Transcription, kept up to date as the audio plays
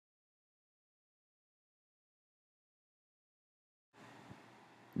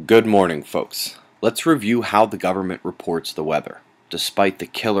Good morning, folks. Let's review how the government reports the weather. Despite the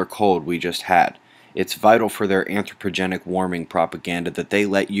killer cold we just had, it's vital for their anthropogenic warming propaganda that they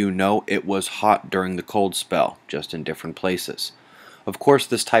let you know it was hot during the cold spell, just in different places. Of course,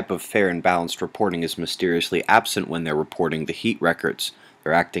 this type of fair and balanced reporting is mysteriously absent when they're reporting the heat records.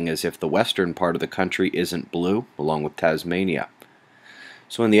 They're acting as if the western part of the country isn't blue, along with Tasmania.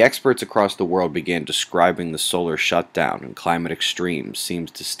 So when the experts across the world began describing the solar shutdown and climate extremes seems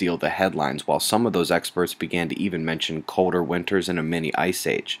to steal the headlines, while some of those experts began to even mention colder winters and a mini ice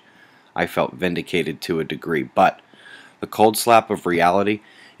age. I felt vindicated to a degree, but the cold slap of reality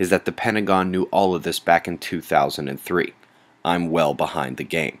is that the Pentagon knew all of this back in 2003. I'm well behind the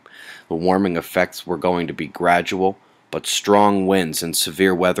game. The warming effects were going to be gradual, but strong winds and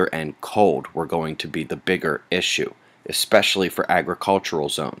severe weather and cold were going to be the bigger issue, especially for agricultural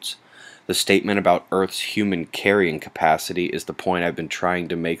zones. The statement about Earth's human carrying capacity is the point I've been trying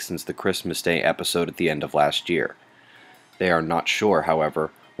to make since the Christmas Day episode at the end of last year. They are not sure, however,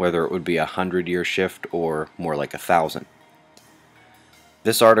 whether it would be a 100-year shift or more like 1,000.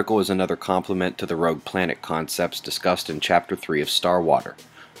 This article is another complement to the rogue planet concepts discussed in Chapter 3 of Starwater.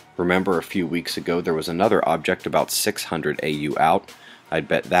 Remember a few weeks ago there was another object about 600 AU out. I'd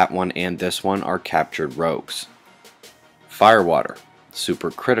bet that one and this one are captured rogues. Firewater,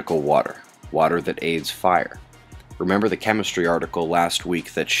 supercritical water, water that aids fire. Remember the chemistry article last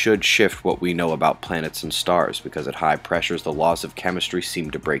week that should shift what we know about planets and stars because at high pressures the laws of chemistry seem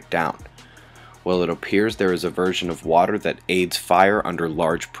to break down. Well, it appears there is a version of water that aids fire under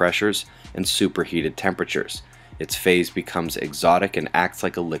large pressures and superheated temperatures. Its phase becomes exotic and acts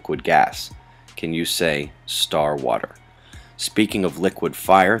like a liquid gas. Can you say star water? Speaking of liquid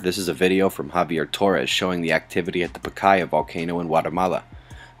fire, this is a video from Javier Torres showing the activity at the Pacaya volcano in Guatemala.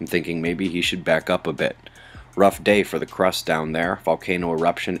 I'm thinking maybe he should back up a bit. Rough day for the crust down there, volcano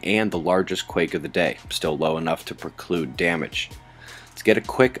eruption and the largest quake of the day, still low enough to preclude damage. Let's get a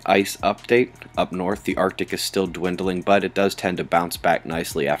quick ice update. Up north the Arctic is still dwindling, but it does tend to bounce back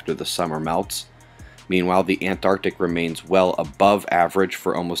nicely after the summer melts. Meanwhile, the Antarctic remains well above average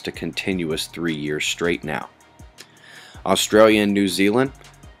for almost a continuous 3 years straight now. Australia and New Zealand,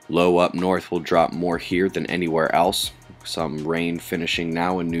 low up north will drop more here than anywhere else. Some rain finishing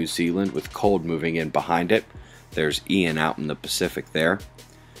now in New Zealand with cold moving in behind it. There's Ian out in the Pacific there.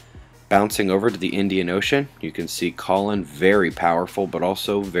 Bouncing over to the Indian Ocean, you can see Colin, very powerful but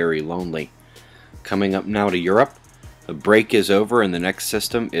also very lonely. Coming up now to Europe, the break is over and the next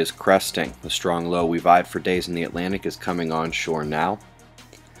system is cresting. The strong low we've eyed for days in the Atlantic is coming onshore now.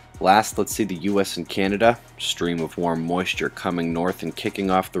 Last, let's see the US and Canada. Stream of warm moisture coming north and kicking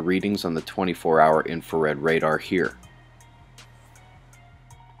off the readings on the 24-hour infrared radar here.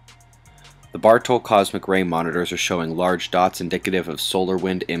 The Bartol cosmic ray monitors are showing large dots indicative of solar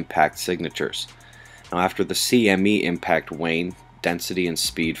wind impact signatures. Now after the CME impact waned, density and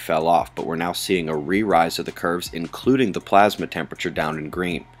speed fell off, but we're now seeing a re-rise of the curves, including the plasma temperature down in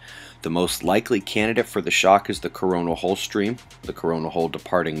green. The most likely candidate for the shock is the coronal hole stream, the coronal hole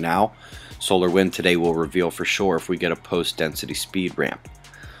departing now. Solar wind today will reveal for sure if we get a post-density speed ramp.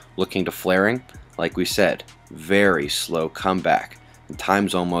 Looking to flaring, like we said, very slow comeback, and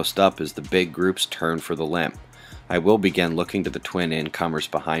time's almost up as the big groups turn for the limb. I will begin looking to the twin incomers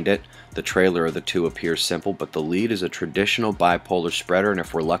behind it. The trailer of the two appears simple, but the lead is a traditional bipolar spreader, and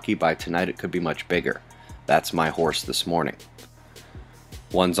if we're lucky by tonight it could be much bigger. That's my horse this morning.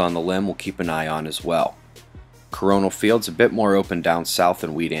 Ones on the limb we'll keep an eye on as well. Coronal field's a bit more open down south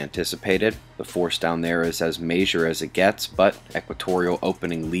than we'd anticipated. The force down there is as major as it gets, but equatorial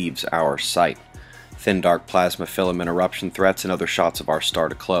opening leaves our sight. Thin dark plasma filament eruption threats and other shots of our star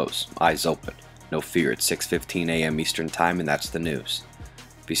to close. Eyes open. No fear, it's 6:15 a.m. Eastern Time and that's the news.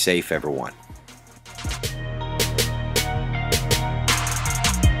 Be safe, everyone.